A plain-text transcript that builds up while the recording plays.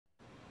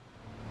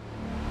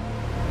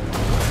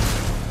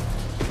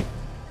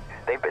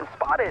We've been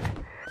spotted.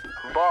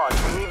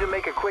 Boss, we need to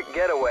make a quick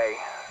getaway.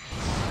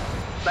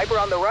 Sniper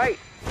on the right.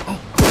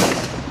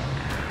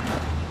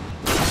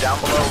 Down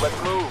below,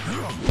 let's move.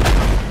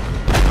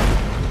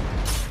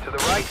 To the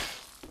right.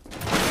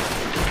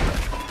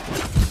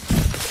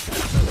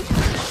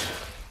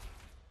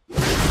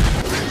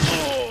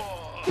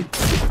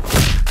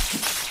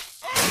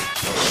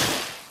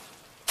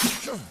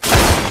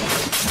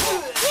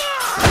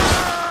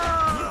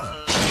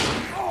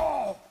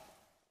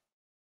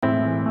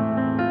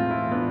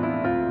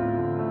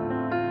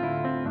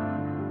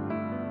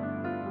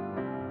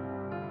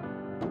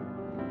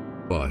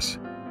 Boss,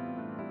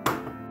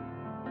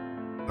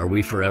 are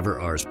we forever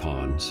Ars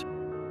pawns?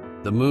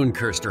 The moon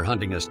cursed are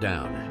hunting us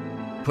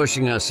down,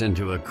 pushing us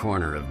into a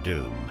corner of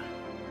doom.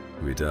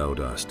 Without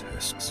us,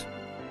 Tusks,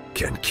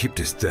 can't keep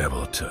this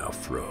devil to our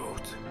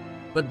throat.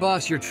 But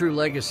boss, your true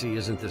legacy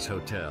isn't this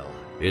hotel.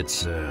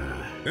 It's,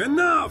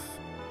 Enough!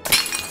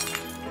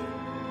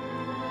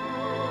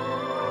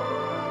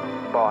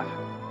 Boss,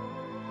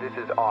 this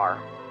is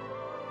R.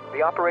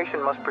 The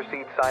operation must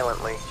proceed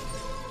silently,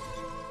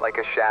 like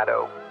a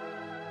shadow.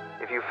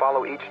 If you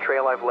follow each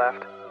trail I've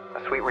left,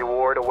 a sweet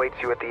reward awaits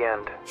you at the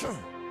end.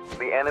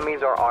 The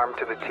enemies are armed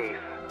to the teeth,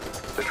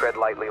 so tread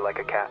lightly like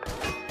a cat.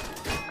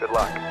 Good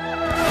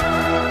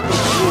luck.